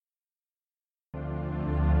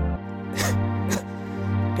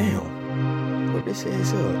this shit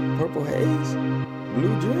is Purple Haze,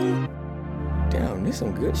 Blue Dream. Damn, this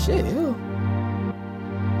some good shit here.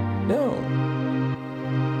 Damn.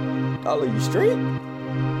 Dollar, you straight?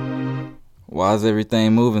 Why is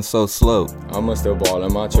everything moving so slow? I'ma still ball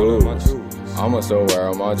in my shoes. I'ma still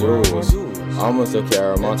wear my jewels. I'ma still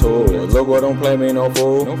carry my tools. Look, boy, don't play me no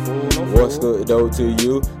fool. What's good though to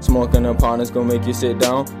you? Smoking upon it's gonna make you sit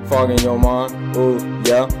down. Fogging your mind, ooh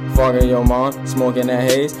yeah, fogging your mind. Smoking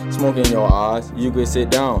that haze, smoking your eyes. You could sit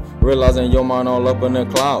down, realizing your mind all up in the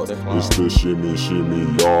clouds. It's the shimmy, shimmy,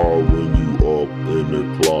 y'all. When you up in the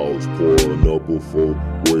clouds, pouring up a four,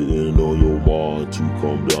 waiting on your mind to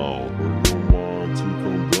come down.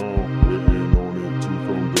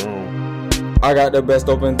 I got the best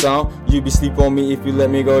up in town. You be sleep on me if you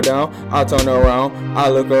let me go down. I turn around, I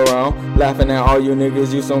look around, laughing at all you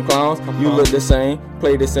niggas, you some clowns. You look the same,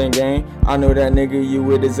 play the same game. I know that nigga you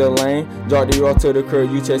with is a lame. Dropped you off to the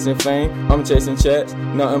curb, you chasing fame. I'm chasing checks,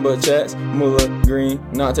 nothing but checks. Moolah green,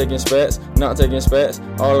 not taking spats, not taking spats.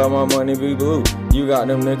 All of my money be blue. You got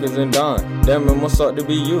them niggas and dime. Damn, it must suck to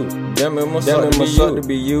be you. Damn, it must suck to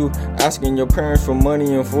be you. Asking your parents for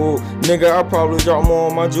money and food. Nigga, I probably drop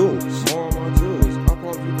more on my jewels.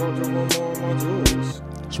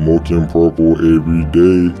 Smoking purple every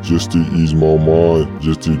day, just to ease my mind,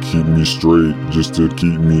 just to keep me straight, just to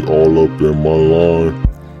keep me all up in my line.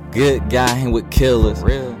 Good guy hang with killers,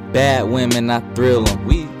 bad women I thrill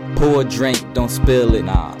them. Pour a drink, don't spill it.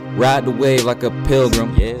 Ride the wave like a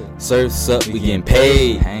pilgrim. Surfs up, we getting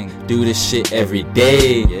paid. Do this shit every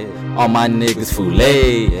day. All my niggas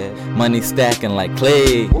foulet. Money stacking like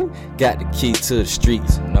clay. Got the key to the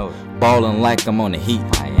streets. Ballin' like I'm on the heat.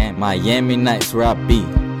 Miami nights where I be.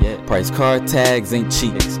 Price car tags ain't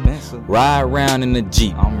cheap. Ride around in the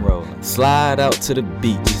Jeep. I'm rolling. Slide out to the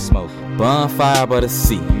beach. Bonfire by the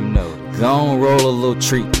sea. Gon' roll a little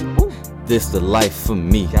treat. This the life for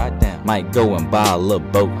me. Might go and buy a little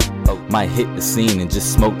boat. Might hit the scene and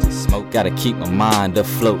just smoke. Gotta keep my mind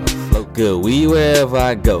afloat. Good weed wherever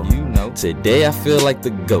I go. Today I feel like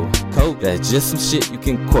the GOAT. That's just some shit you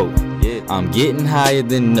can quote. I'm getting higher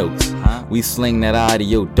than notes. We sling that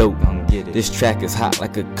audio dope. This track is hot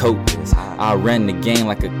like a coat. I ran the game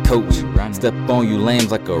like a coach. Step on you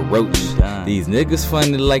lames like a roach. These niggas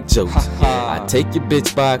funny like jokes. I take your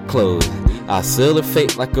bitch by her clothes. I seal her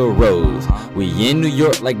fate like a rose. We in New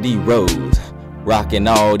York like D-Rose. Rockin'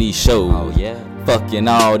 all these shows. Fucking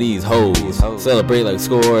all these hoes. Celebrate like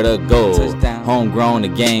scored a goal. Homegrown the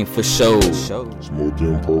game for show.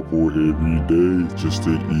 Smoking purple every day, just to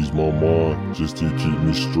ease my mind, just to keep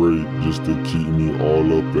me straight, just to keep me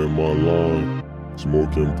all up in my line.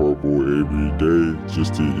 Smoking purple every day,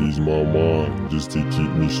 just to ease my mind, just to keep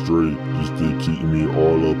me straight, just to keep me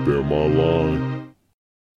all up in my line.